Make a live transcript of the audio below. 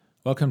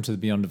Welcome to the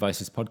Beyond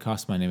Devices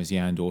podcast. My name is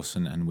Jan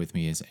Dawson, and with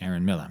me is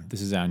Aaron Miller.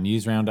 This is our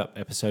news roundup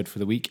episode for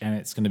the week, and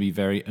it's going to be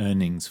very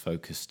earnings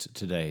focused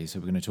today. So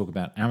we're going to talk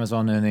about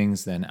Amazon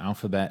earnings, then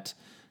Alphabet,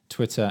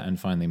 Twitter, and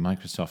finally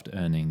Microsoft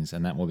earnings,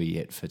 and that will be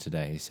it for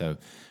today. So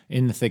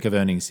in the thick of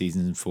earnings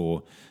season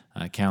for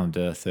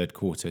calendar third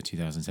quarter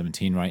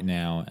 2017 right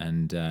now,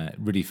 and it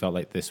really felt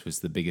like this was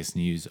the biggest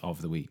news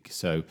of the week.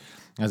 So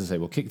as I say,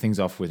 we'll kick things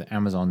off with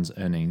Amazon's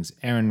earnings.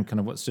 Aaron, kind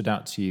of what stood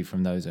out to you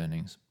from those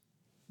earnings?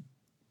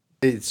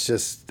 It's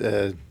just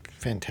a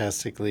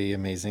fantastically,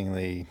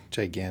 amazingly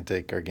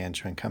gigantic,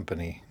 gargantuan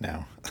company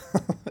now.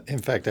 In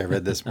fact, I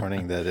read this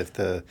morning that if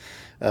the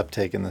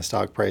uptake in the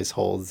stock price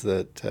holds,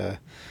 that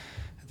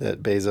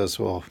Bezos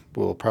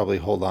will probably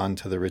hold on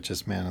to the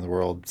richest man in the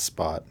world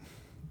spot,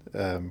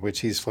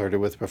 which he's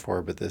flirted with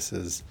before. But this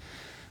is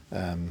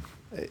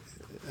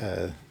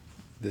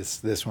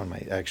this one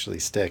might actually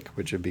stick,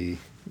 which would be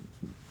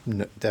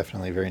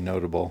definitely very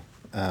notable,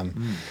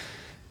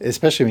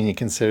 especially when you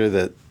consider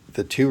that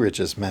the two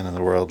richest men in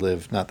the world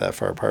live not that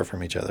far apart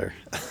from each other.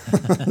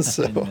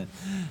 So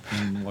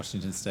in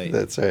Washington State.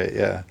 That's right.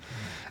 Yeah.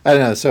 I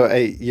don't know. So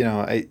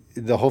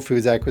the Whole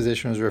Foods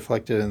acquisition was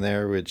reflected in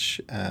there,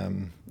 which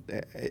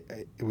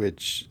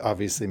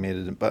obviously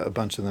made a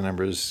bunch of the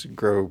numbers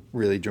grow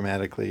really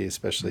dramatically,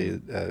 especially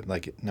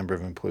like number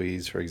of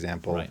employees, for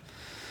example. Right.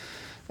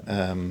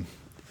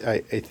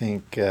 I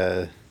think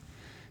I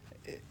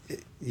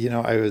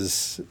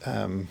was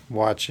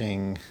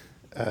watching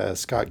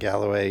Scott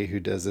Galloway, who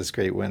does this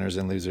great Winners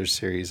and Losers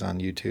series on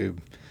YouTube.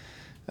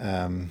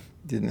 And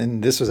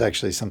this was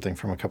actually something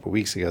from a couple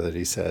weeks ago that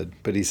he said,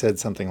 but he said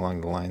something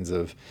along the lines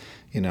of,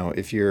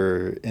 if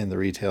you're in the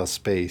retail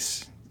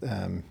space,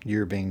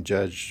 you're being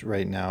judged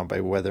right now by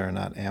whether or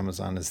not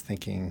Amazon is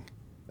thinking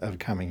of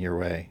coming your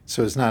way.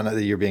 So it's not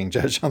that you're being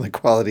judged on the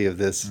quality of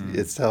this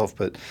itself,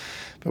 but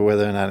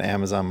whether or not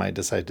Amazon might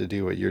decide to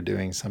do what you're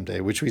doing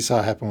someday, which we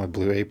saw happen with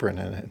Blue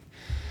Apron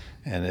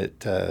and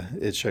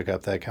it shook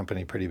up that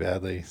company pretty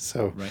badly.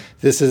 So Right.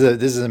 This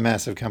is a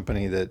massive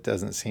company that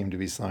doesn't seem to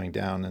be slowing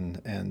down,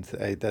 and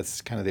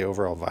that's kind of the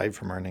overall vibe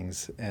from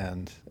earnings,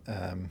 and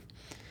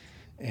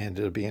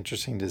it'll be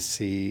interesting to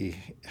see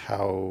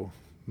how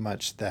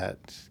much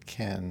that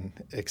can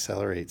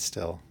accelerate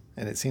still,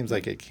 and it seems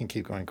like it can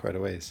keep going quite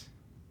a ways.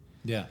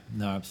 Yeah,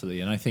 no,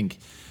 absolutely. And I think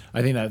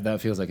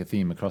that feels like a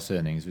theme across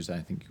earnings, which I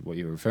think what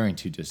you're referring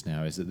to just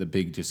now is that the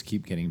big just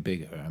keep getting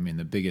bigger. I mean,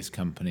 the biggest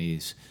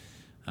companies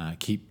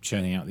keep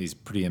churning out these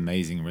pretty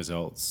amazing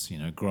results,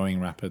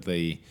 growing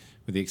rapidly,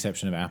 with the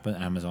exception of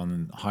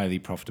Amazon, highly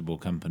profitable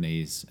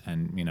companies.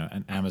 And,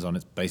 and Amazon,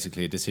 it's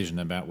basically a decision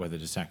about whether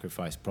to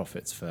sacrifice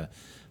profits for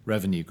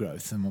revenue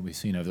growth. And what we've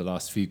seen over the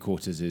last few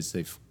quarters is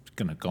they've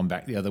kind of gone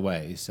back the other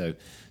way. So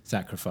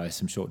sacrifice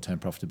some short-term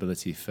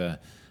profitability for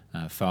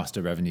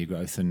faster revenue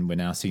growth. And we're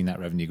now seeing that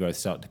revenue growth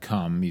start to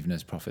come, even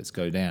as profits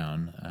go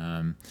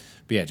down.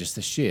 But yeah, just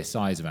the sheer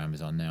size of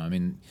Amazon now. I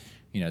mean,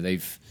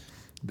 they've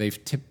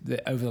tipped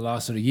over the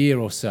last sort of year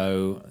or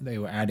so, they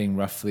were adding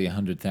roughly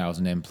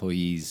 100,000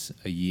 employees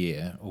a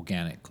year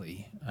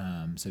organically.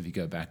 So if you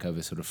go back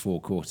over sort of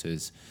 4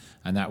 quarters,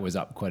 and that was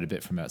up quite a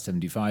bit from about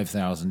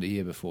 75,000 a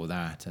year before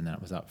that, and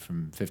that was up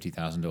from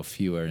 50,000 or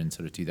fewer in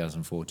sort of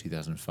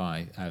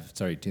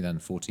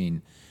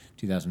 2014,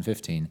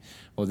 2015.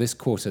 Well, this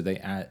quarter,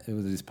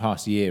 this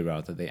past year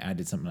rather, they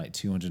added something like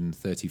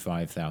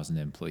 235,000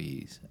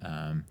 employees.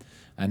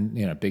 And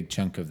a big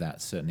chunk of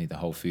that, certainly the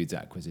Whole Foods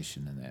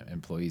acquisition, and their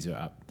employees are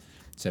up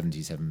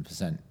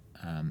 77%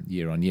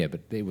 year on year,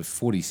 but they were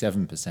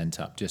 47%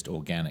 up just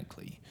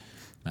organically,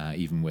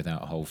 even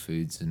without Whole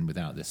Foods and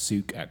without the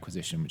Souq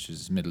acquisition, which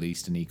is a Middle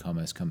Eastern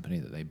e-commerce company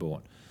that they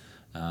bought.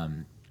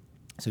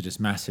 So just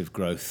massive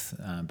growth,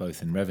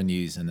 both in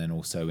revenues and then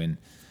also in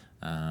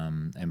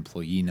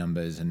employee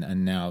numbers,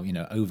 and now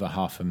over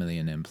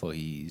 500,000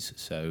 employees.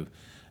 So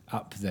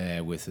up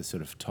there with the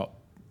sort of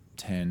top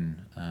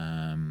 10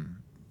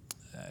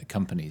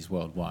 companies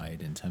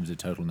worldwide in terms of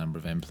total number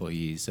of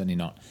employees. Certainly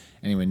not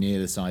anywhere near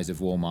the size of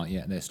Walmart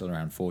yet. They're still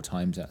around 4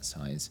 times that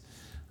size,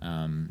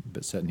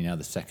 but certainly now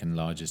the second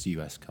largest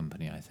US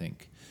company, I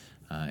think,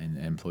 in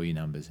employee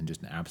numbers, and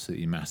just an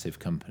absolutely massive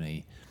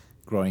company,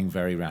 growing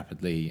very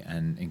rapidly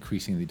and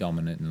increasingly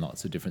dominant in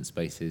lots of different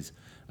spaces,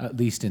 at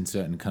least in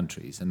certain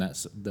countries. And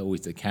that's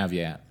always the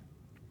caveat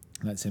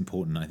that's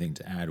important, I think,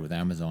 to add with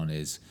Amazon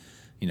is,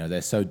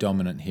 they're so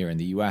dominant here in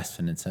the US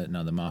and in certain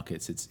other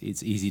markets,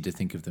 it's easy to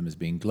think of them as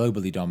being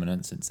globally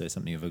dominant since they're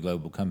something of a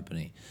global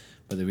company.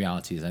 But the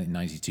reality is I think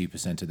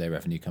 92% of their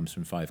revenue comes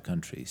from 5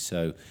 countries.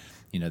 So,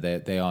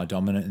 they are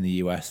dominant in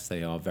the US.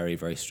 They are very,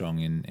 very strong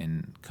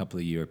in a couple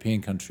of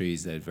European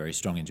countries. They're very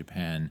strong in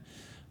Japan.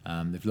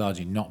 They've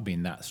largely not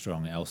been that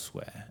strong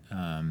elsewhere.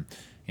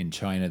 In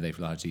China, they've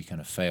largely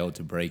kind of failed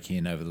to break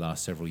in over the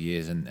last several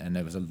years, and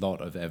there was a lot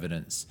of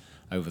evidence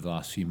over the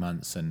last few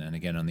months, and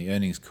again on the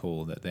earnings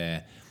call, that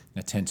their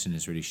attention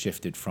has really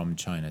shifted from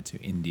China to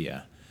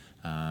India,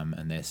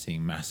 and they're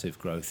seeing massive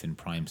growth in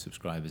Prime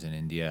subscribers in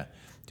India,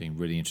 doing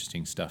really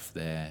interesting stuff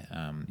there,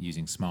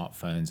 using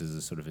smartphones as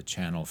a sort of a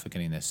channel for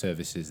getting their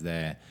services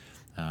there,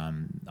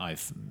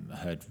 I've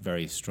heard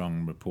very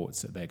strong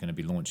reports that they're going to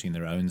be launching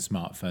their own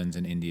smartphones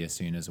in India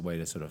soon as a way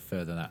to sort of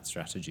further that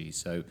strategy.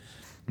 So,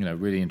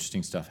 really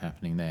interesting stuff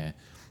happening there.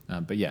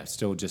 But yeah,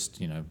 still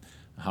just,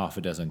 half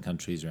a dozen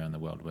countries around the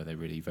world where they're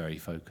really very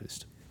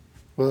focused.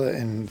 Well,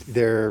 and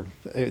their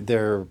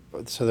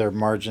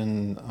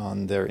margin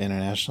on their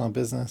international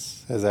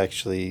business has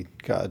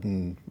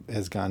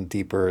gone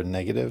deeper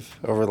negative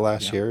over the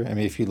last year. I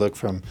mean, if you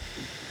look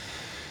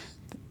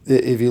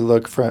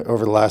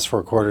over the last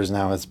 4 quarters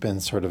now, it's been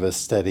sort of a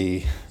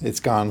steady. It's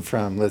gone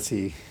from, let's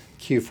see,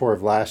 Q4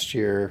 of last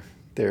year,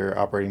 their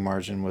operating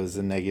margin was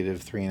a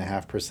negative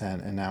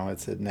 3.5%, and now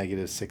it's at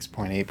negative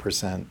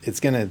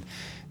 6.8%.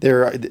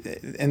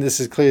 And this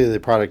is clearly the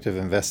product of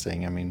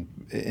investing. I mean,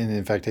 and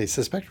in fact, I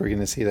suspect we're going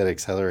to see that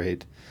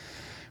accelerate,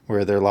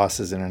 where their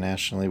losses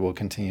internationally will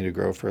continue to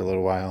grow for a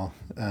little while.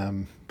 I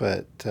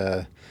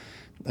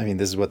mean,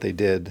 this is what they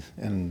did,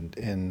 and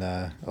in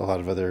a lot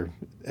of other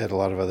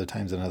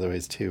times in other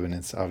ways too, and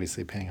it's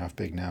obviously paying off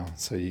big now.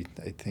 So I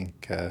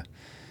think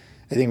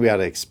we ought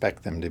to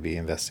expect them to be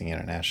investing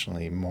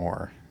internationally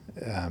more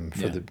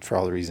for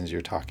all the reasons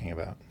you're talking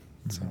about.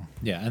 So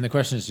and the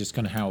question is just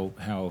kind of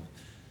how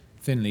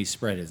thinly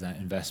spread is that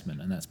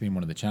investment, and that's been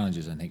one of the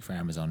challenges I think for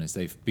Amazon, is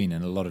they've been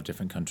in a lot of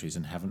different countries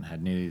and haven't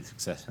had nearly the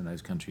success in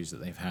those countries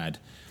that they've had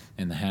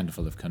in the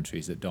handful of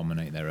countries that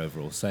dominate their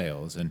overall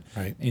sales. And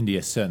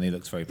India certainly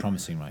looks very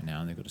promising right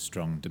now, and they've got a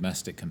strong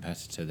domestic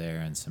competitor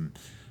there, and some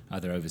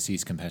other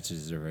overseas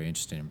competitors are very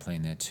interested in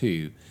playing there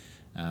too.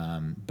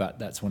 But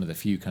that's one of the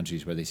few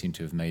countries where they seem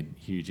to have made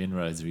huge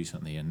inroads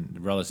recently, and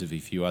relatively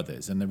few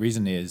others. And the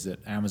reason is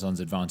that Amazon's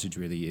advantage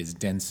really is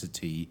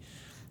density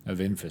of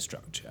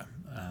infrastructure.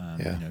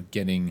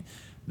 Getting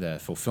the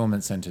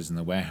fulfillment centers and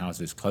the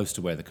warehouses close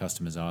to where the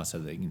customers are, so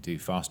they can do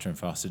faster and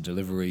faster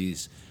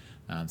deliveries,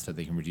 so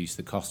they can reduce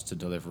the cost to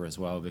deliver as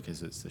well,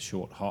 because it's the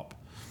short hop,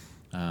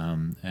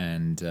 and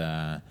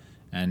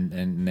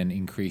then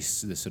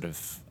increase the sort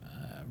of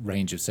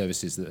range of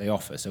services that they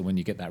offer. So when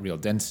you get that real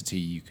density,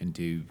 you can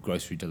do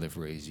grocery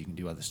deliveries, you can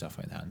do other stuff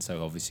like that. And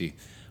so obviously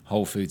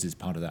Whole Foods is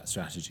part of that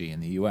strategy in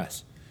the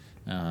US.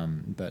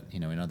 But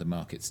in other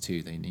markets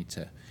too, they need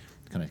to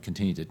kind of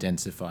continue to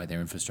densify their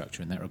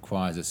infrastructure, and that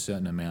requires a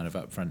certain amount of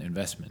upfront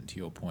investment, to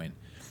your point,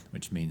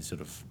 which means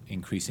sort of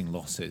increasing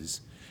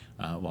losses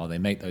while they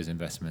make those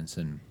investments.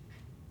 And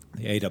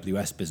the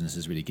AWS business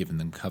has really given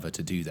them cover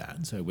to do that.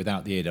 And so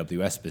without the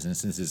AWS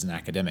business, this is an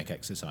academic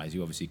exercise.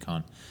 You obviously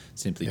can't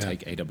simply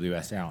take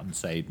AWS out and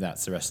say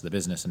that's the rest of the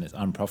business and it's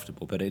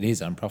unprofitable, but it is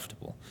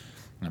unprofitable.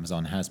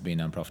 Amazon has been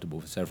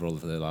unprofitable for several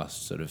of the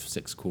last sort of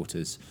 6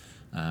 quarters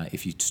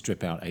if you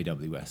strip out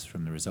AWS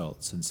from the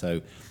results. And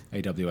so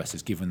AWS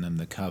has given them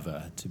the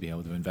cover to be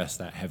able to invest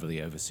that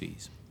heavily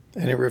overseas.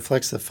 And it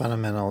reflects the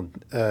fundamental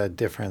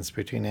difference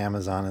between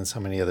Amazon and so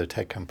many other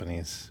tech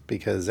companies,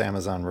 because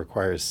Amazon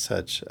requires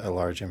such a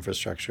large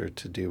infrastructure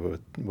to do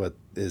what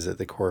is at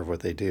the core of what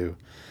they do.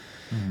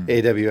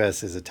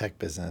 AWS is a tech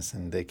business,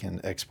 and they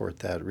can export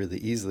that really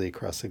easily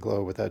across the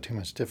globe without too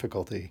much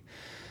difficulty,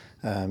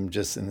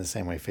 just in the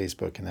same way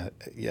Facebook can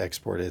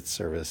export its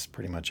service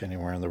pretty much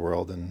anywhere in the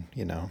world, and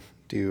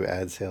do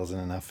ad sales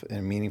in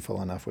a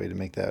meaningful enough way to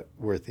make that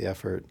worth the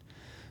effort.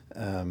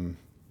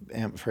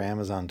 For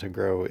Amazon to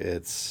grow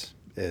its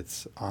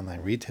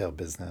online retail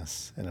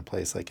business in a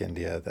place like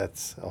India,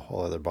 that's a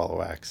whole other ball of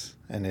wax,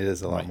 and it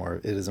is a lot more.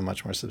 It is a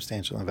much more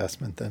substantial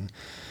investment than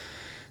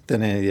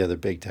any of the other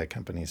big tech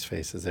companies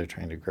face as they're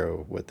trying to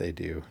grow what they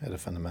do at a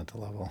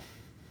fundamental level.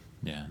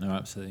 Yeah, no,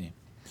 absolutely.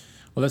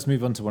 Well, let's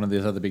move on to one of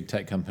those other big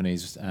tech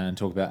companies and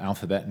talk about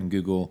Alphabet and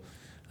Google.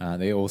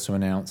 They also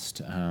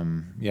announced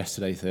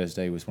yesterday,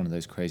 Thursday, was one of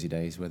those crazy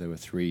days where there were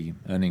 3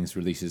 earnings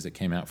releases that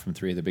came out from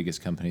 3 of the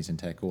biggest companies in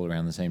tech all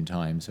around the same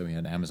time. So we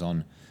had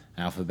Amazon,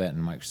 Alphabet,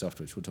 and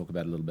Microsoft, which we'll talk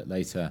about a little bit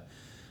later.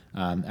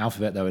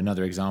 Alphabet, though,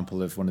 another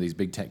example of one of these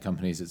big tech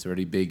companies that's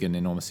already big and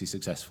enormously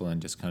successful,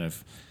 and just kind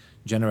of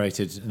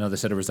generated another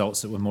set of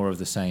results that were more of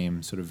the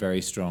same, sort of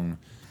very strong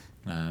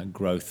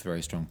growth,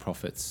 very strong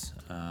profits,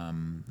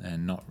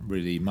 and not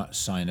really much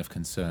sign of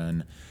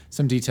concern.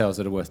 Some details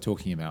that are worth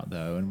talking about,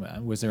 though.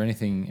 And was there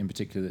anything in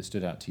particular that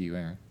stood out to you,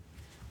 Eric?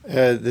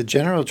 The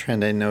general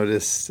trend I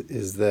noticed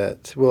is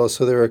that,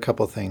 so there are a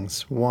couple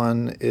things.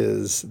 One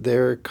is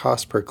their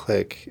cost per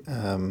click,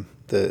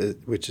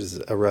 which is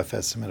a rough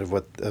estimate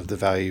of the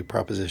value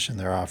proposition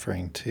they're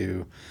offering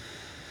to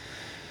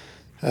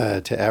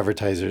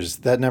advertisers.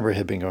 That number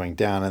had been going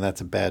down, and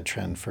that's a bad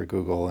trend for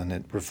Google, and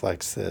it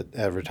reflects that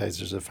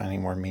advertisers are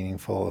finding more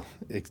meaningful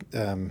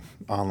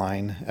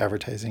online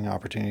advertising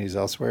opportunities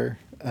elsewhere.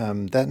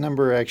 That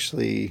number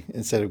actually,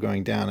 instead of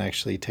going down,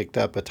 actually ticked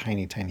up a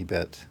tiny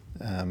bit.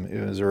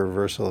 It was a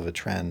reversal of a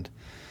trend.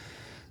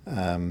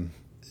 I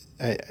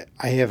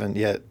haven't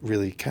yet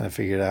really kind of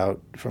figured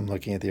out from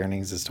looking at the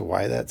earnings as to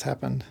why that's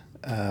happened,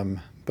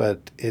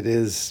 but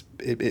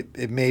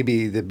it may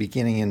be the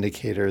beginning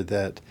indicator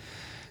that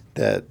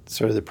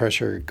sort of the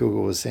pressure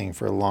Google was seeing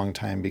for a long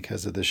time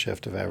because of the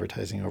shift of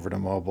advertising over to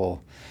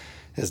mobile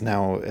has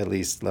now at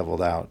least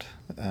leveled out.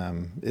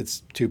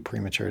 It's too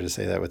premature to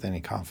say that with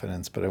any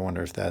confidence, but I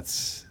wonder if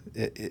that's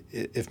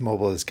if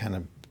mobile has kind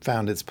of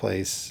found its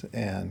place,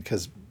 and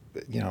because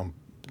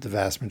the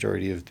vast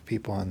majority of the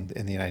people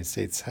in the United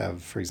States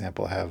have, for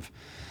example, have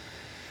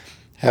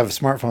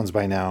smartphones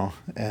by now,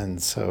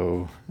 and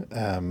so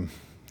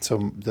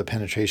so the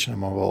penetration of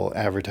mobile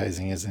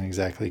advertising isn't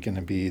exactly going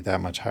to be that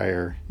much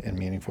higher in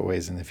meaningful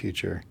ways in the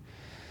future.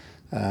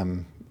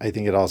 I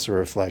think it also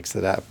reflects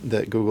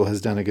that Google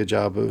has done a good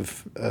job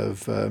of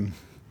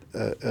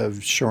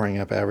shoring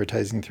up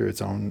advertising through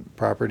its own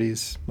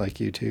properties like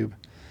YouTube,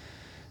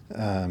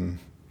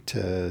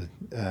 to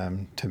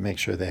make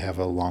sure they have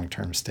a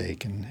long-term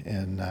stake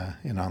in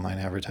online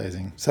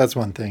advertising. So that's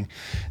one thing.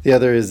 The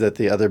other is that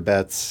the Other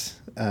Bets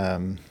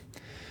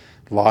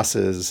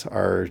losses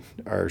are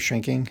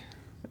shrinking,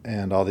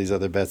 and all these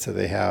other bets that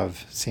they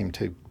have seem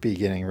to be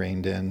getting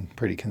reined in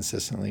pretty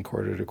consistently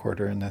quarter to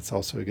quarter, and that's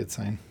also a good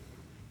sign.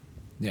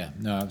 Yeah,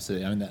 no,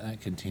 absolutely. I mean, that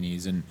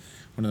continues. And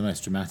one of the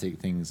most dramatic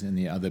things in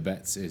the Other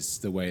Bets is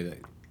the way that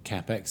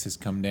CapEx has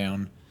come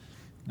down.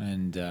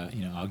 And,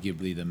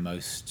 arguably the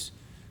most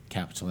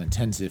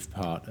capital-intensive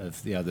part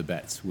of the Other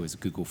Bets was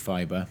Google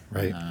Fiber,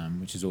 right.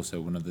 Which is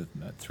also one of the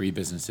three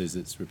businesses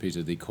that's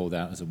repeatedly called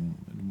out as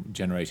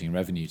generating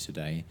revenue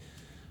today.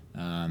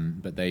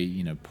 But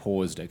they,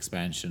 paused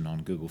expansion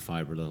on Google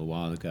Fiber a little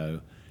while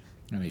ago.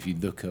 I mean, if you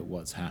look at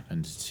what's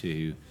happened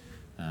to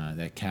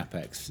their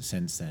CapEx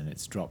since then,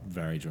 it's dropped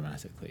very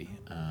dramatically.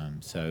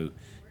 So,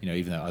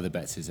 even though Other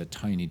Bets is a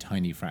tiny,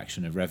 tiny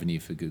fraction of revenue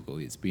for Google,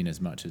 it's been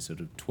as much as sort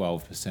of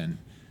 12%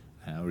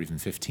 or even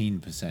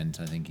 15%,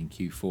 I think, in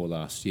Q4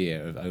 last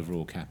year of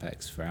overall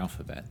CapEx for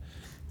Alphabet.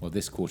 Well,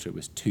 this quarter it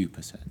was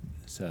 2%.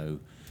 So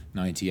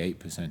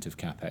 98% of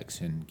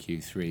CapEx in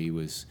Q3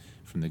 was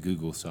from the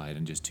Google side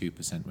and just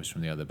 2% was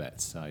from the Other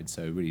Bets side.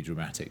 So really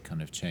dramatic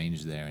kind of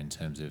change there in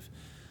terms of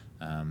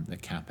the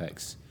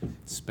CapEx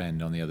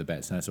spend on the Other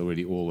Bets. And that's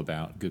already all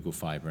about Google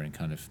Fiber and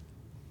kind of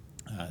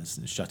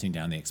shutting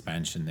down the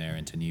expansion there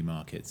into new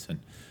markets and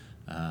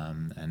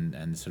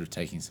sort of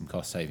taking some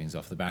cost savings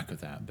off the back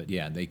of that. But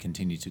yeah, they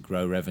continue to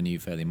grow revenue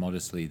fairly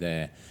modestly.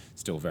 They're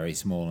still very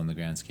small in the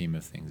grand scheme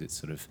of things. It's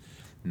sort of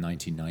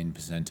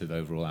 99% of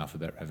overall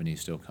Alphabet revenue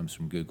still comes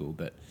from Google,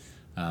 but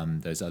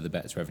those Other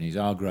Bets revenues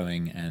are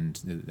growing and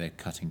they're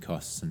cutting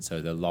costs, and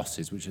so the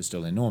losses, which are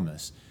still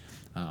enormous,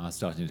 are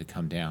starting to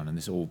come down. And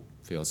this all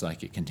feels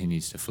like it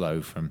continues to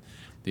flow from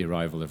the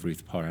arrival of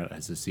Ruth Porat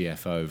as a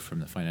CFO from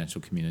the financial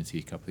community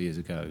a couple of years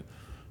ago,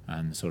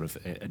 and the sort of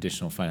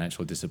additional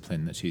financial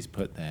discipline that she's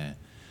put there.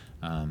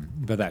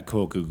 But that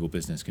core Google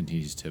business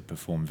continues to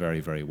perform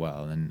very, very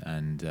well.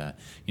 And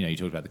you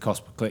talked about the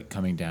cost per click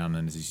coming down,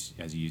 and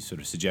as you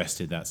sort of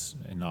suggested, that's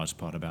in large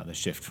part about the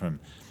shift from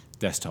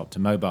desktop to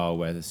mobile,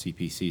 where the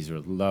CPCs are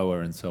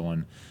lower and so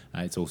on.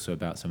 It's also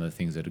about some of the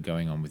things that are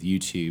going on with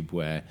YouTube,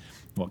 where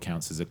what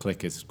counts as a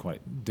click is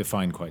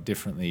defined quite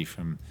differently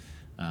from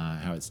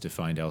how it's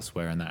defined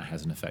elsewhere, and that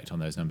has an effect on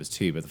those numbers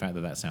too. But the fact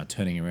that that's now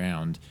turning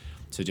around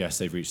suggests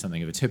they've reached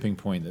something of a tipping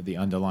point, that the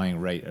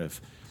underlying rate of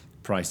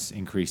price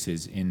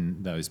increases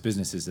in those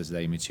businesses as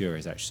they mature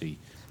is actually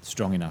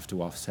strong enough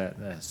to offset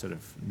the sort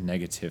of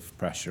negative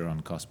pressure on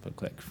cost per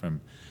click from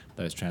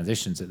those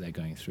transitions that they're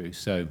going through.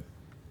 So,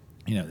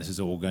 this is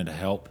all going to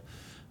help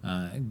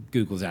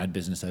Google's ad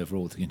business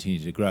overall to continue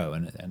to grow,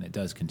 and it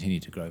does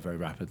continue to grow very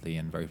rapidly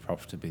and very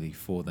profitably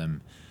for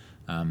them.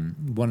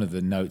 One of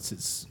the notes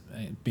that's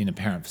been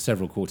apparent for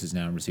several quarters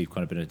now and received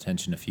quite a bit of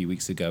attention a few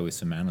weeks ago with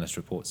some analyst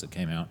reports that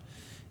came out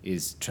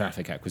is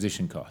traffic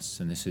acquisition costs.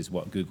 And this is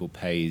what Google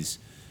pays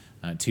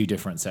two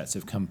different sets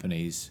of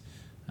companies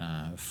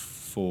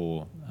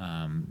for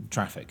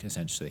traffic,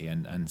 essentially.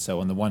 And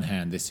so on the one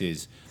hand, this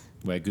is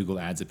where Google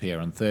ads appear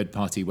on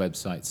third-party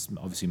websites.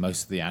 Obviously,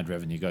 most of the ad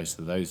revenue goes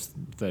to those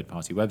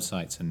third-party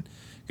websites, and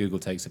Google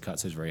takes a cut,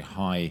 so it's very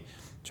high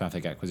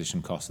traffic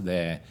acquisition costs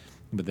there.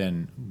 But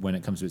then when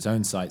it comes to its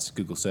own sites,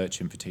 Google Search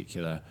in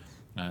particular,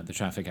 the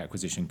traffic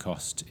acquisition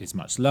cost is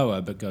much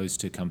lower, but goes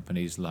to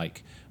companies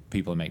like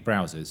people who make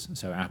browsers.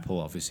 So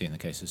Apple, obviously, in the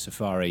case of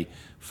Safari,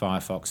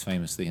 Firefox,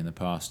 famously in the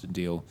past, a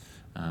deal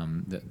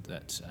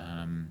that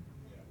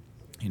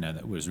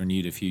was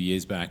renewed a few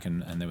years back,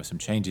 and there were some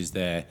changes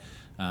there.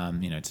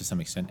 To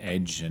some extent,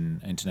 Edge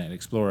and Internet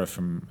Explorer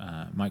from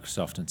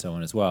Microsoft and so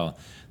on as well.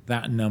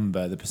 That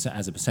number,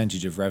 as a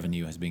percentage of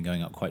revenue, has been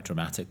going up quite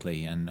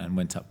dramatically and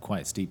went up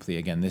quite steeply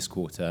again this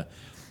quarter.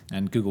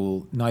 And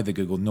neither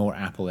Google nor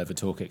Apple ever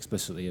talk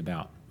explicitly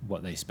about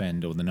what they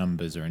spend or the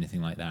numbers or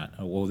anything like that,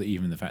 or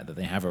even the fact that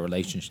they have a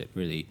relationship,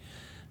 really.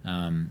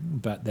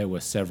 But there were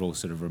several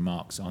sort of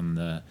remarks on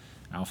the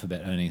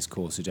Alphabet earnings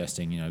call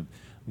suggesting,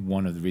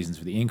 one of the reasons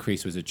for the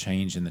increase was a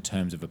change in the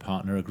terms of a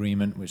partner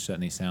agreement, which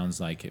certainly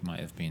sounds like it might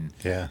have been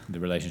the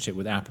relationship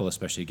with Apple,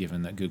 especially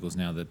given that Google's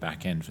now the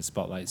back end for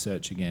Spotlight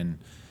Search again,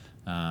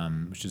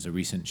 which is a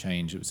recent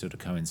change that would sort of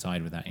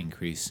coincide with that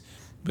increase.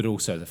 But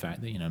also the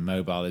fact that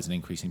mobile is an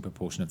increasing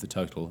proportion of the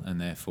total, and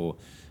therefore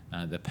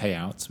the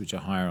payouts, which are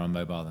higher on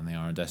mobile than they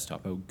are on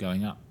desktop, are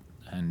going up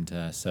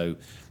And so,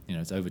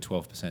 it's over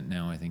 12%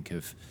 now, I think,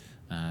 of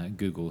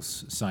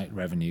Google's site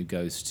revenue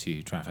goes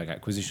to traffic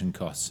acquisition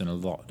costs, and a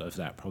lot of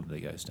that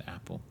probably goes to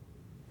Apple.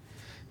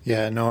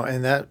 Yeah, no,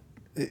 and that,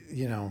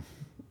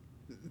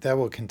 that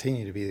will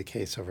continue to be the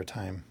case over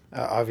time.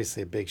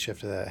 Obviously, a big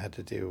shift of that had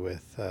to do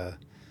with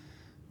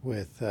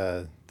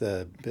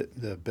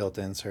the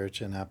built-in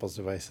search in Apple's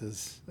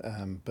devices,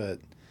 but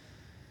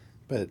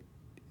the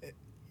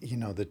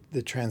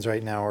trends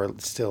right now are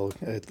still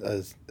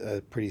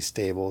a pretty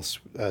stable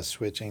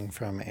switching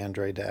from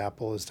Android to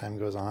Apple as time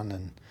goes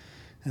on,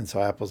 and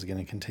so Apple's going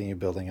to continue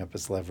building up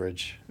its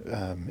leverage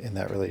in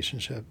that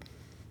relationship.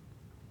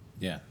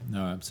 Yeah,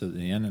 no,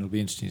 absolutely, and it'll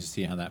be interesting to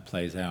see how that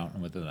plays out,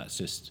 and whether that's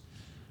just,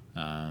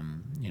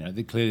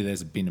 clearly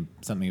there's been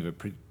something of a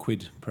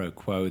quid pro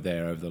quo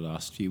there over the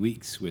last few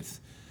weeks with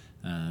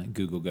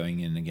Google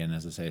going in again,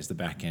 as I say, as the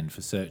back end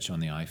for search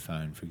on the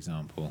iPhone, for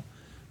example.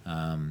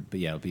 But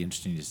yeah, it'll be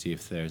interesting to see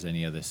if there's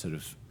any other sort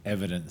of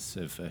evidence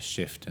of a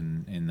shift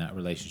in that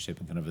relationship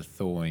and kind of a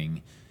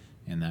thawing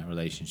in that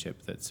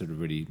relationship that's sort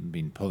of really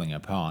been pulling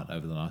apart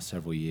over the last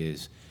several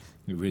years.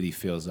 It really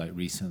feels like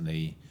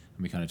recently,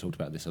 and we kind of talked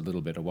about this a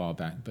little bit a while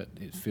back, but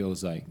it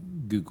feels like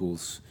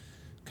Google's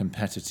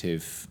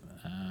competitive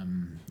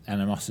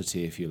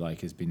animosity, if you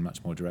like, has been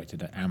much more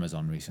directed at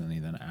Amazon recently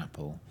than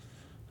Apple.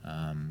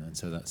 And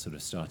so that's sort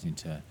of starting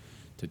to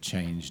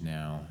change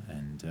now,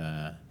 and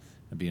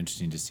it'd be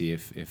interesting to see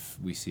if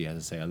we see, as I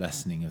say, a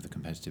lessening of the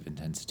competitive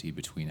intensity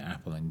between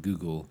Apple and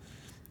Google,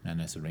 and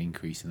a sort of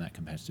increase in that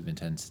competitive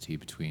intensity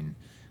between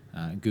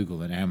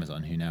Google and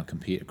Amazon, who now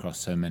compete across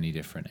so many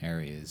different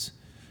areas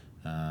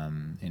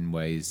in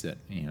ways that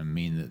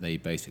mean that they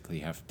basically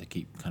have to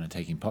keep kind of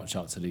taking pot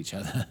shots at each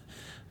other,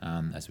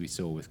 as we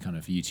saw with kind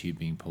of YouTube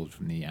being pulled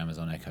from the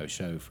Amazon Echo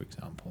Show, for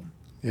example.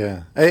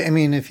 Yeah. I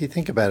mean, if you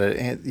think about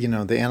it,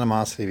 the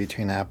animosity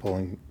between Apple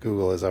and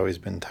Google has always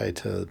been tied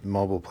to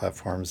mobile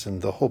platforms.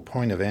 And the whole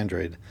point of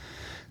Android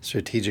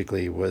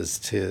strategically was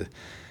to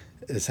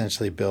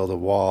essentially build a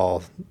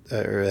wall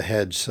or a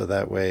hedge so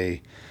that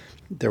way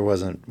there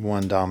wasn't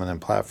one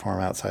dominant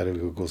platform outside of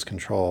Google's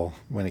control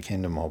when it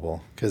came to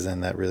mobile, because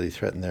then that really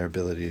threatened their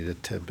ability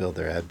to build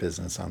their ad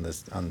business on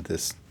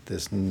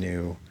this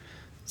new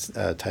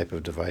type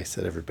of device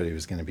that everybody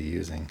was going to be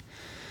using.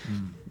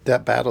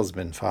 That battle's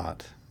been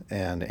fought,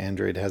 and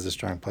Android has a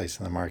strong place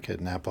in the market,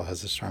 and Apple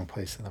has a strong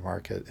place in the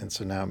market, and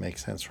so now it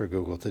makes sense for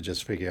Google to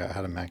just figure out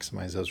how to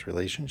maximize those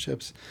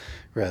relationships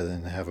rather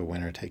than have a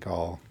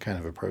winner-take-all kind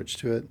of approach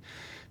to it,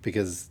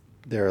 because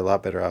they're a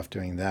lot better off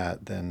doing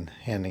that than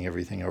handing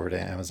everything over to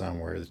Amazon,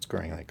 where it's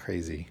growing like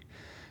crazy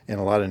in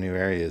a lot of new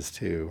areas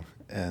too.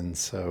 And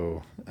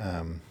so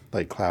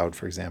like cloud,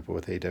 for example,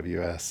 with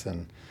AWS,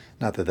 and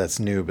not that that's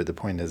new, but the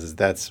point is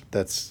that's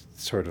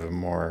sort of a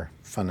more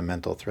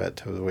fundamental threat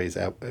to the ways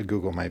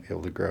Google might be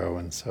able to grow.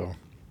 And so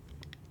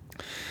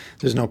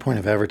there's no point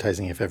of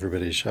advertising if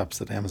everybody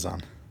shops at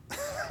Amazon,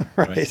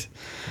 right?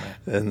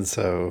 And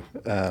so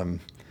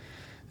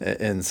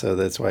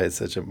that's why it's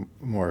such a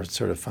more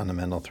sort of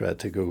fundamental threat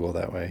to Google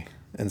that way.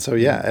 And so,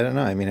 yeah, I don't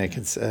know. I mean, I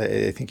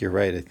think you're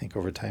right. I think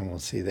over time we'll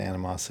see the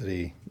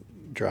animosity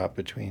drop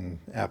between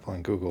Apple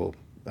and Google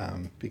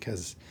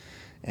because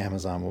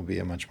Amazon will be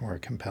a much more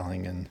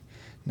compelling and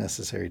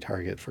necessary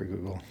target for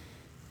Google.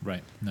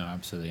 Right. No,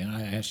 absolutely. And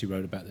I actually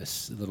wrote about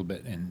this a little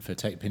bit for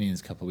Tech Opinions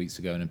a couple of weeks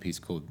ago in a piece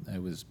called,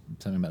 it was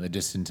something about the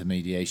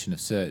disintermediation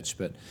of search.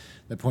 But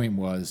the point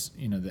was,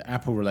 the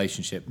Apple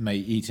relationship may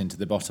eat into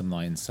the bottom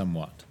line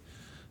somewhat.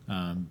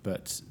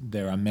 But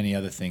there are many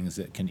other things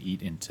that can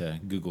eat into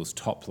Google's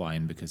top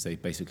line because they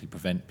basically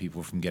prevent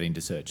people from getting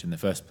to search in the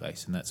first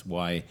place. And that's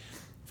why,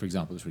 for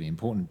example, it's really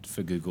important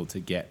for Google to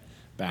get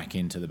back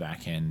into the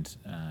back end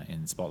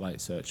in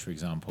Spotlight search, for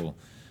example.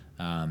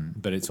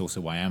 But it's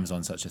also why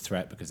Amazon's such a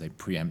threat, because they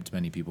preempt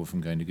many people from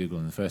going to Google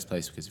in the first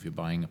place, because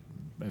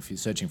if you're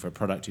searching for a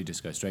product, you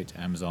just go straight to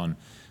Amazon.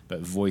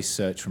 But voice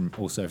search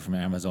from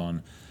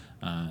Amazon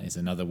is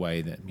another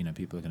way that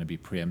people are going to be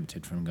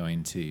preempted from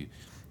going to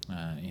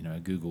a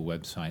Google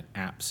website.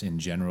 Apps in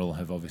general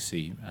have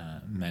obviously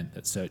meant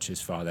that search is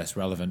far less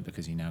relevant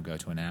because you now go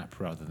to an app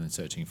rather than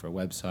searching for a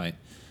website.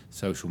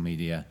 Social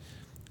media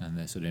and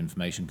the sort of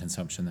information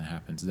consumption that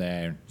happens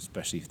there,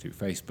 especially through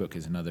Facebook,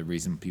 is another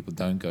reason people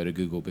don't go to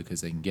Google, because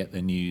they can get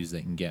the news,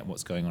 they can get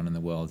what's going on in the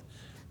world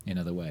in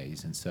other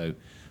ways. And so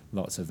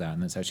lots of that,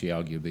 and that's actually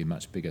arguably a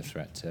much bigger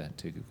threat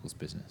to Google's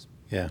business.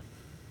 Yeah.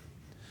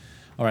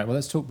 All right, well,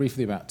 let's talk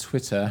briefly about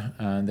Twitter.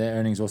 Their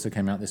earnings also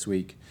came out this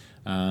week.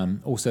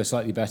 Also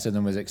slightly better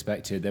than was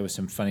expected. There was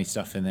some funny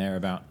stuff in there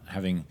about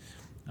having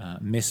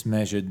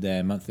mismeasured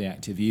their monthly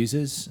active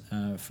users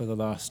for the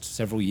last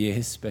several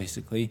years,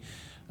 basically.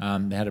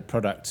 They had a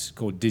product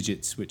called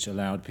Digits, which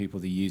allowed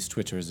people to use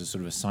Twitter as a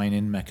sort of a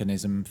sign-in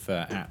mechanism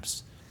for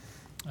apps,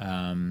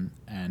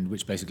 and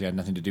which basically had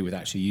nothing to do with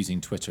actually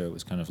using Twitter. It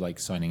was kind of like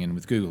signing in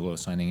with Google or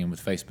signing in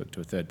with Facebook to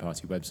a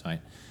third-party website.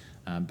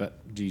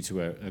 But due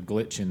to a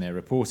glitch in their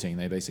reporting,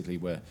 they basically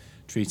were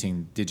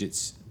treating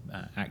Digits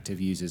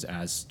active users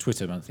as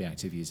Twitter monthly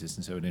active users,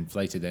 and so it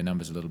inflated their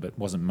numbers a little bit. It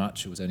wasn't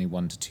much. It was only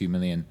 1 to 2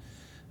 million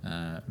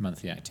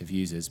monthly active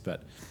users,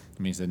 but it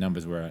means the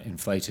numbers were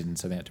inflated, and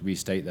so they had to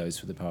restate those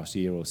for the past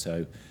year or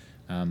so.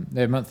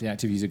 Their monthly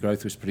active user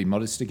growth was pretty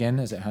modest again,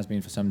 as it has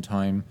been for some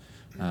time.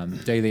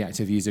 Daily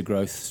active user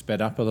growth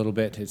sped up a little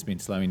bit. It's been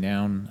slowing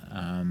down,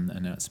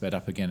 and now it's sped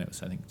up again. It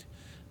was, I think,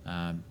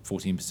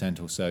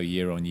 14% or so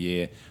year on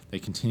year. They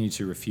continue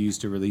to refuse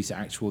to release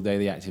actual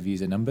daily active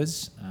user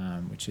numbers,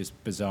 which is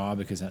bizarre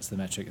because that's the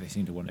metric they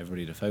seem to want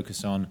everybody to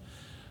focus on.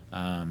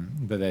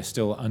 But they're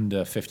still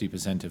under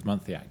 50% of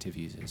monthly active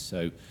users,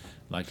 so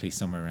likely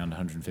somewhere around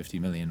 150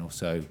 million or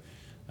so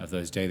of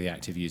those daily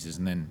active users.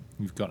 And then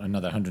you've got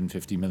another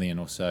 150 million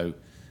or so,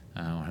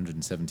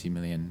 170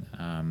 million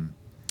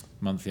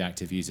monthly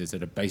active users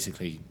that are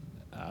basically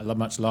a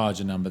much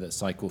larger number that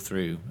cycle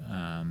through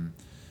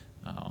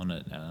on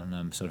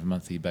a sort of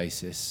monthly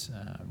basis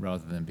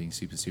rather than being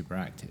super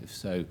active.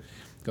 So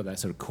got that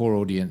sort of core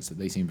audience that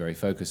they seem very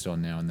focused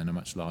on now, and then a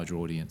much larger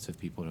audience of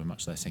people who are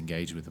much less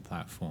engaged with the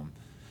platform,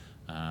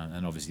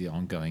 and obviously the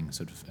ongoing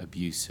sort of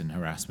abuse and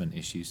harassment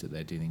issues that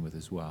they're dealing with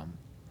as well.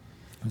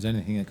 Was there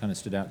anything that kind of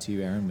stood out to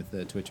you, Aaron, with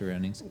the Twitter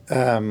earnings?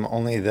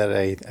 Only that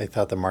I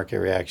thought the market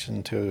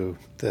reaction to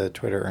the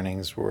Twitter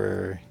earnings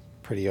were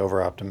pretty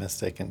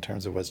over-optimistic in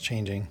terms of what's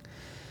changing.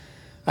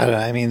 I don't know.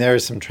 I mean, there are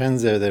some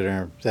trends there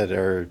that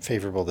are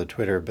favorable to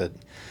Twitter, but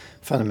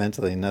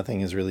fundamentally,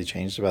 nothing has really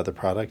changed about the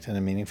product in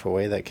a meaningful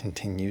way. That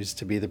continues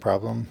to be the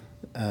problem,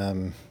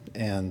 and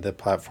the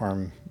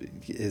platform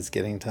is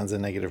getting tons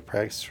of negative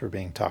press for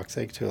being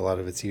toxic to a lot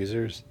of its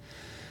users.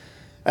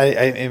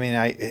 I mean,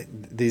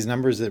 these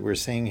numbers that we're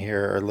seeing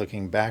here are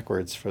looking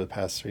backwards for the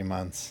past 3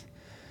 months,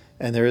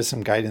 and there is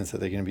some guidance that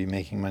they're going to be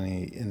making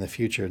money in the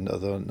future,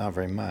 although not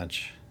very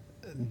much.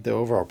 The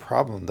overall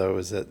problem, though,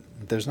 is that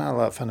there's not a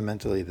lot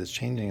fundamentally that's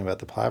changing about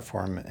the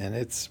platform, and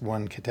it's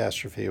one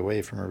catastrophe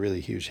away from a really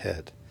huge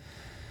hit.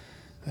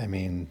 I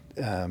mean,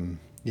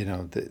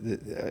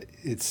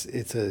 it's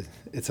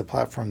a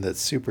platform that's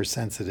super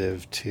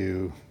sensitive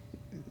to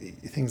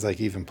things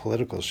like even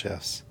political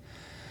shifts,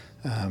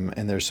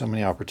 and there's so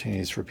many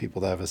opportunities for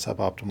people to have a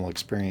suboptimal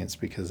experience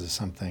because of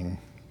something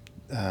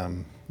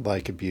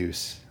like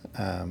abuse,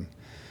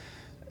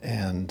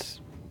 and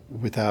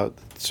without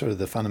sort of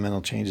the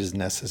fundamental changes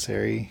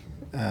necessary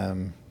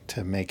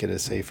to make it a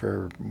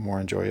safer, more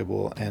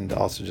enjoyable, and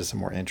also just a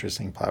more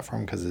interesting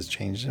platform because it's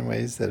changed in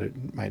ways that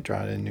it might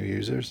draw in new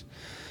users.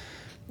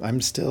 I'm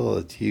still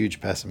a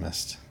huge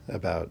pessimist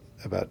about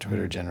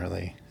Twitter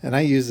generally. And I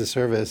use the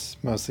service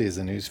mostly as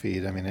a news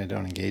feed. I mean, I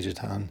don't engage a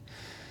ton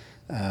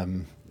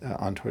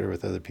on Twitter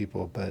with other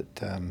people, but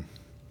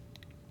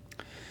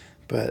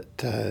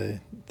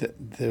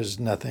there's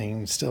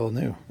nothing still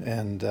new,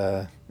 and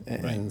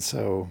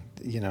so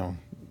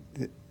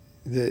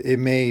it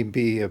may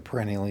be a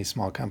perennially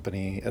small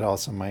company. It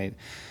also might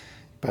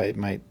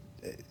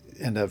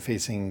end up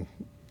facing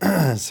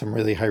some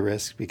really high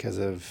risk because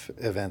of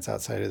events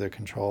outside of their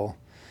control.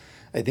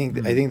 I think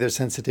their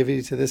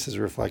sensitivity to this is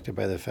reflected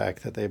by the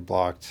fact that they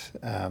blocked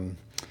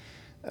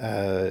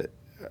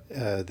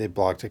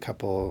a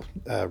couple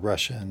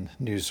Russian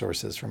news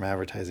sources from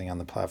advertising on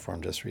the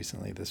platform just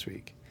recently this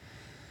week.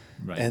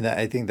 Right. And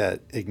I think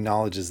that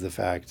acknowledges the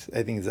fact,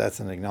 I think that's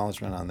an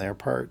acknowledgement on their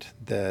part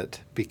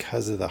that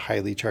because of the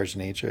highly charged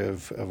nature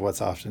of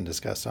what's often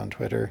discussed on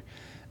Twitter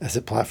as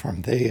a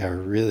platform, they are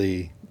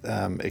really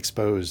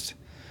exposed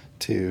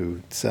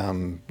to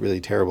some really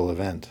terrible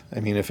event.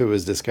 I mean, if it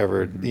was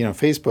discovered,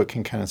 Facebook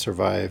can kind of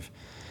survive,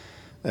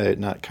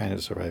 not kind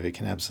of survive, it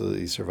can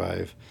absolutely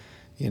survive,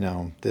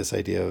 this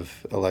idea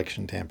of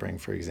election tampering,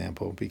 for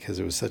example, because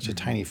it was such a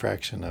tiny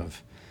fraction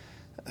of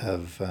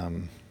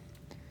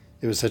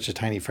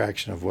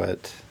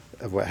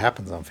what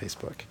happens on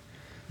Facebook.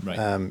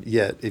 Right.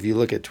 Yet, if you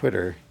look at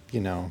Twitter,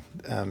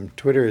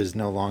 Twitter is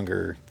no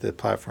longer the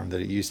platform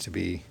that it used to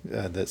be.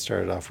 That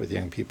started off with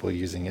young people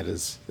using it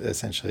as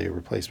essentially a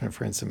replacement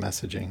for instant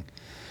messaging.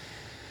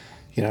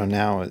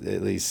 Now at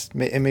least,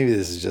 and maybe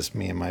this is just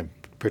me and my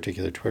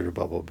particular Twitter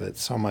bubble, but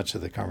so much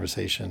of the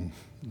conversation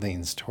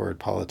leans toward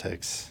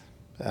politics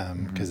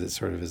because it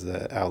sort of is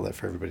the outlet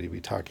for everybody to be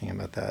talking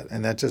about that,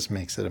 and that just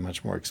makes it a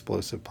much more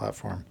explosive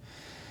platform.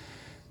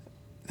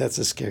 That's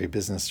a scary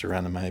business to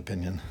run, in my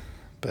opinion.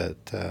 But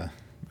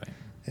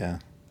yeah,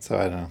 so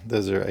I don't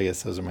know. I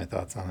guess those are my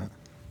thoughts on it.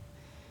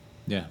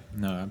 Yeah,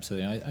 no,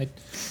 absolutely.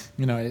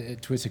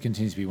 Twitter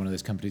continues to be one of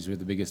those companies with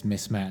the biggest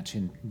mismatch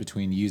in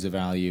between user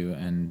value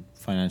and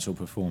financial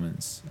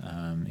performance.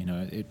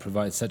 It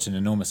provides such an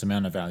enormous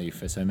amount of value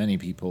for so many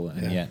people,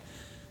 and yet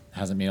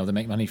hasn't been able to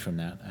make money from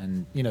that.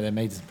 And they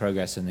made some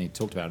progress, and they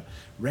talked about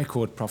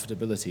record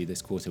profitability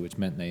this quarter, which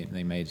meant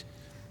they made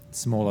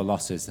smaller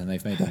losses than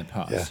they've made in the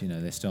past.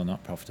 They're still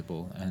not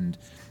profitable, and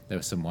there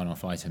were some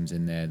one-off items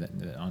in there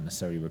that aren't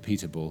necessarily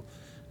repeatable.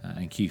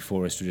 And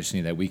Q4 is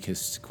traditionally their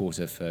weakest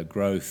quarter for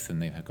growth,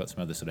 and they've got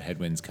some other sort of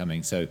headwinds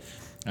coming. So,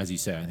 as you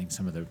say, I think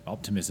some of the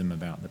optimism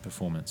about the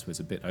performance was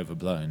a bit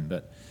overblown,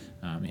 but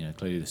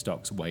clearly the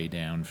stock's way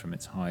down from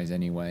its highs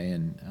anyway,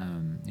 and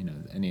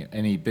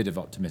any bit of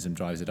optimism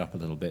drives it up a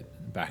little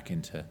bit back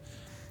into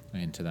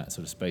into that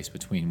sort of space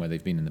between where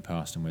they've been in the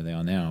past and where they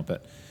are now.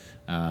 But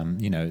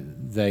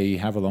they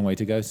have a long way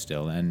to go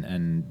still,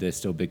 and there's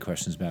still big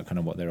questions about kind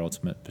of what their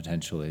ultimate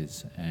potential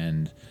is,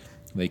 and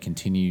they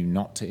continue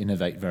not to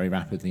innovate very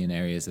rapidly in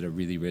areas that are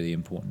really, really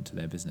important to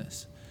their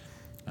business.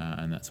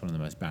 And that's one of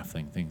the most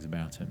baffling things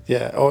about it.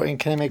 Yeah. Oh, and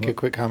can I make a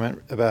quick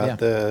comment about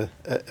the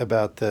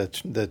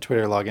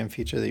Twitter login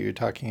feature that you were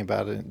talking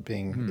about, it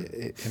being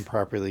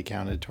improperly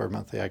counted toward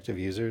monthly active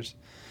users?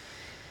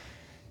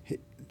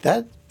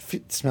 That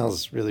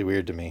smells really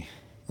weird to me,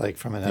 like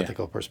from an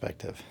ethical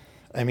perspective.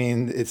 I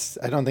mean,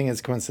 I don't think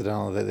it's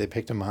coincidental that they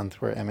picked a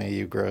month where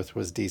MAU growth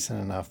was decent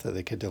enough that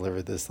they could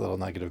deliver this little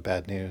nugget of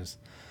bad news.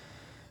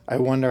 I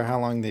wonder how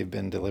long they've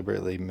been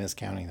deliberately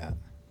miscounting that.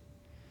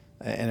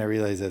 And I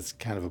realize that's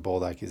kind of a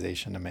bold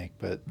accusation to make,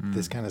 but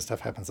this kind of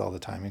stuff happens all the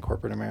time in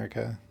corporate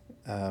America,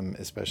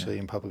 especially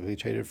in publicly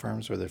traded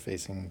firms where they're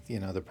facing,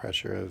 the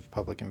pressure of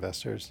public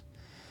investors.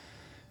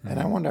 And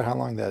I wonder how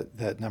long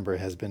that number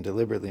has been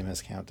deliberately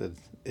miscounted.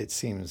 I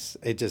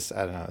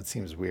don't know, it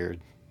seems weird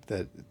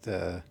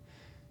that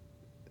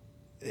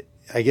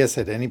I guess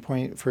at any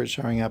point for it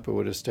showing up, it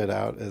would have stood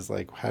out as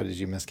like, how did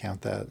you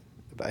miscount that?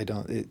 But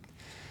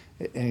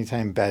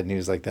anytime bad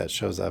news like that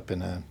shows up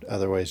in a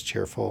otherwise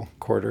cheerful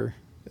quarter,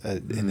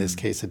 in this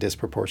case, a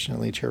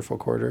disproportionately cheerful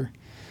quarter,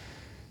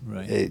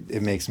 right?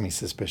 It makes me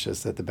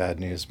suspicious that the bad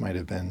news might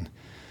have been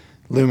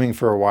looming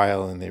for a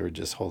while and they were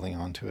just holding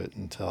on to it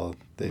until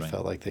they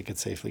felt like they could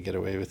safely get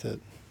away with it.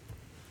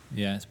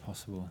 Yeah, it's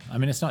possible. I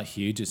mean, it's not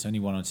huge. It's only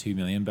 1 or 2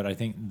 million, but I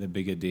think the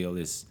bigger deal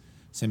is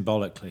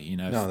symbolically,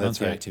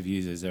 monthly active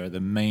users are the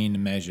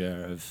main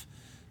measure of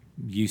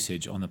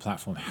usage on the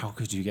platform. How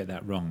could you get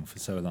that wrong for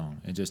so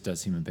long? It just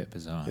does seem a bit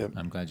bizarre. Yep.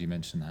 I'm glad you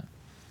mentioned that.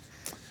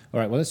 All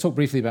right, well, let's talk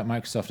briefly about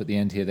Microsoft at the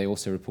end here. They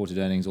also reported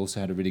earnings,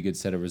 also had a really good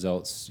set of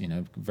results,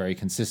 very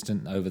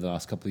consistent over the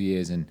last couple of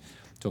years in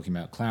talking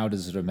about cloud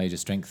as sort of major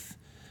strength.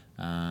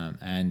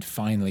 And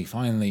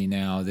finally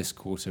now this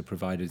quarter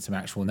provided some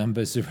actual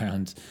numbers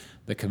around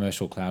the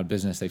commercial cloud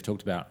business. They've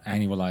talked about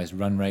annualized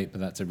run rate,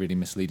 but that's a really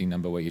misleading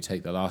number where you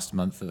take the last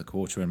month of the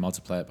quarter and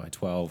multiply it by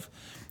 12.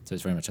 So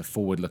it's very much a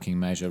forward-looking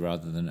measure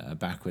rather than a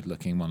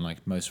backward-looking one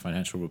like most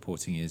financial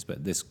reporting is.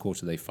 But this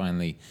quarter they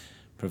finally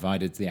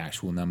provided the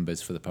actual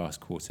numbers for the past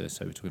quarter.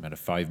 So we're talking about a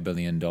 $5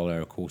 billion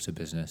a quarter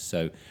business.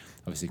 So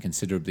obviously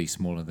considerably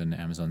smaller than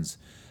Amazon's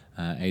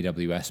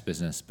AWS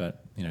business,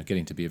 but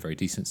getting to be a very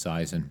decent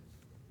size and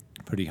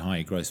pretty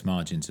high gross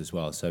margins as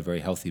well. So a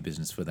very healthy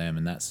business for them,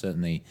 and that's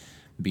certainly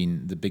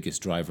been the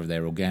biggest driver of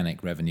their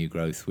organic revenue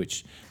growth,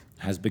 which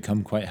has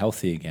become quite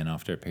healthy again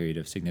after a period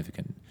of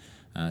significant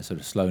sort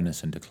of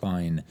slowness and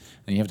decline.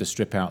 And you have to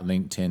strip out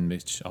LinkedIn,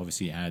 which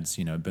obviously adds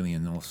 $1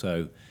 billion or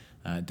so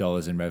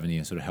dollars in revenue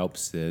and sort of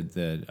helps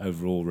the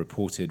overall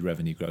reported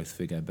revenue growth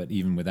figure. But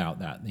even without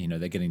that,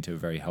 they're getting to a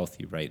very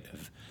healthy rate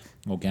of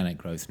organic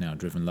growth now,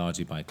 driven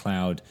largely by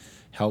cloud,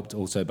 helped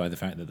also by the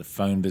fact that the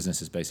phone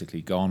business is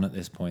basically gone at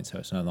this point, so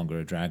it's no longer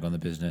a drag on the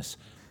business.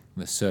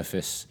 The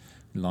Surface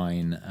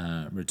line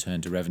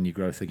returned to revenue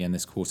growth again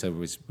this quarter,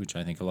 which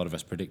I think a lot of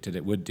us predicted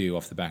it would do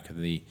off the back of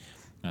the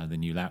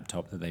new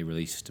laptop that they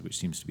released, which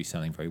seems to be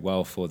selling very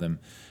well for them.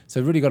 So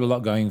they've really got a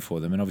lot going for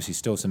them, and obviously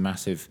still some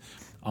massive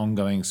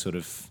ongoing sort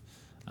of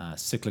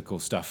cyclical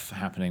stuff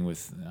happening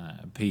with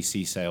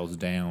PC sales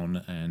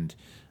down and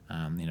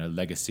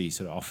legacy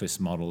sort of office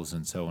models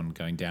and so on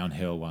going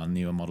downhill while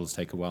newer models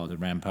take a while to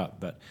ramp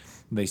up. But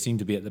they seem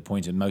to be at the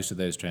point in most of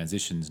those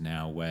transitions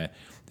now where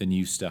the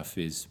new stuff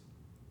is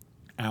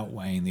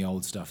outweighing the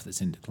old stuff that's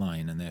in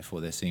decline, and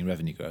therefore they're seeing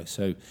revenue growth.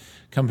 So a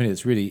company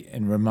that's really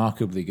in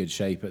remarkably good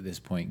shape at this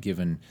point,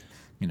 given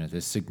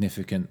the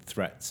significant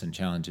threats and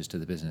challenges to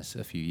the business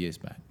a few years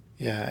back.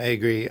 Yeah, I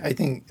agree. I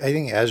think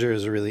Azure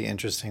is a really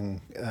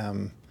interesting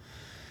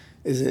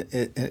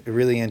a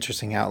really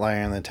interesting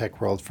outlier in the tech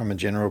world from a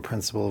general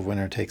principle of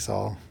winner takes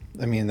all.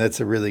 I mean, that's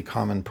a really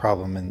common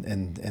problem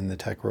in the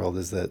tech world,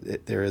 is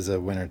that there is a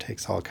winner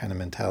takes all kind of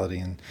mentality.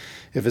 And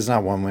if it's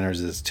not one winner,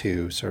 it's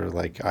two, sort of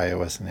like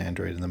iOS and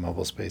Android in the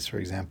mobile space, for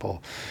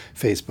example.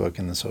 Facebook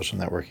in the social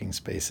networking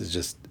space is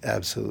just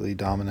absolutely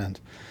dominant.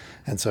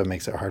 And so it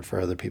makes it hard for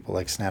other people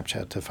like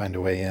Snapchat to find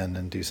a way in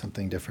and do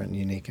something different,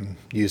 unique, and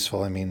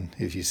useful. I mean,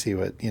 if you see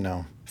what,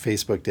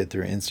 Facebook did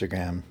through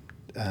Instagram,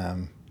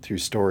 through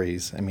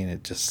stories, I mean,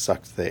 it just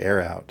sucked the air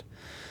out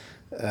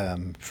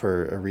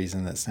for a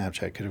reason that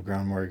Snapchat could have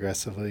grown more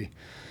aggressively.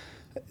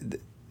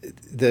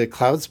 The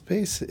cloud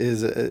space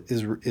is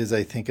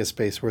I think a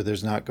space where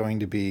there's not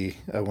going to be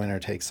a winner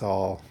takes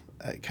all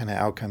kind of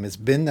outcome. It's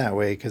been that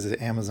way because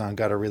Amazon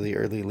got a really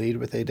early lead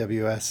with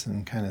AWS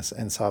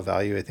and saw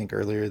value, I think,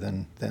 earlier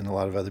than a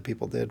lot of other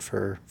people did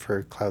for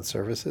cloud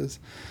services.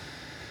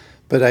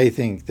 But I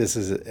think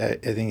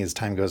as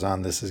time goes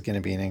on, this is going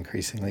to be an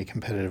increasingly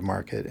competitive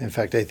market. In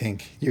fact, I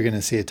think you're going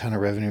to see a ton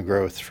of revenue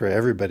growth for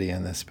everybody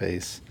in this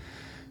space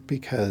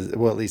because,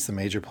 well, at least the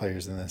major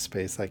players in this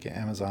space like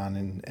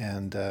Amazon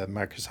and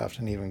Microsoft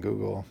and even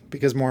Google,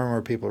 because more and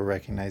more people are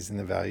recognizing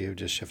the value of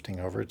just shifting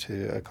over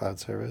to a cloud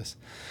service.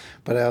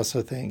 But I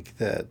also think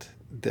that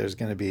it's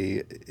going to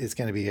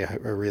be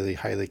a really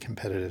highly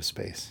competitive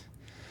space.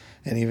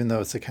 And even though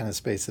it's the kind of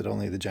space that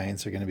only the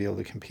giants are going to be able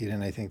to compete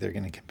in, I think they're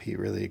going to compete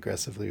really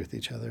aggressively with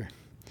each other.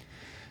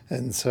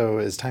 And so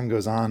as time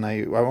goes on,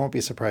 I won't be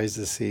surprised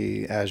to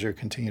see Azure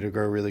continue to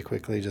grow really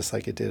quickly, just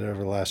like it did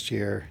over the last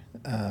year.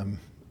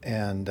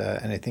 And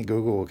I think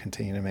Google will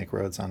continue to make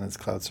roads on its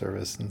cloud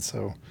service. And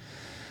so,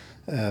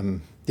 I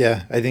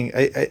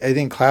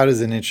think cloud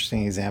is an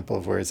interesting example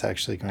of where it's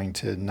actually going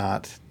to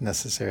not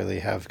necessarily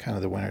have kind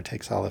of the winner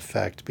takes all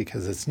effect,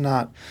 because it's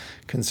not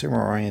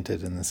consumer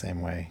oriented in the same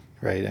way.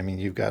 Right. I mean,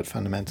 you've got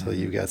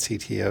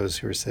CTOs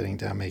who are sitting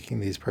down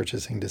making these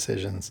purchasing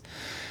decisions,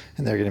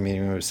 and they're going to be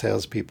meeting with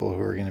salespeople who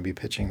are going to be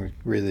pitching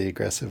really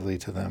aggressively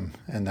to them.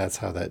 And that's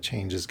how that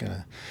change is going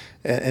to,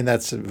 and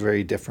that's a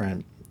very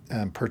different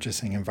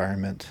purchasing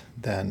environment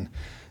than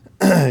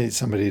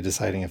somebody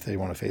deciding if they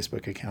want a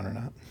Facebook account or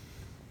not.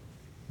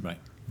 Right.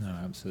 No,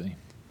 absolutely.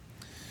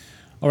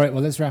 All right,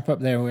 well, let's wrap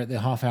up there. We're at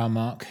the half-hour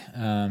mark,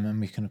 and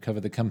we can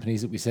cover the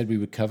companies that we said we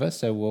would cover.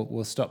 So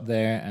we'll stop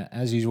there.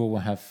 As usual,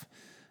 we'll have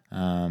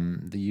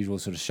the usual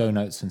sort of show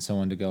notes and so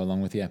on to go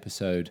along with the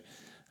episode.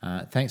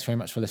 Thanks very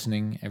much for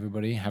listening,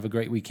 everybody. Have a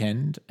great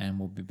weekend, and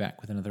we'll be back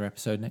with another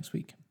episode next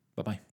week. Bye-bye.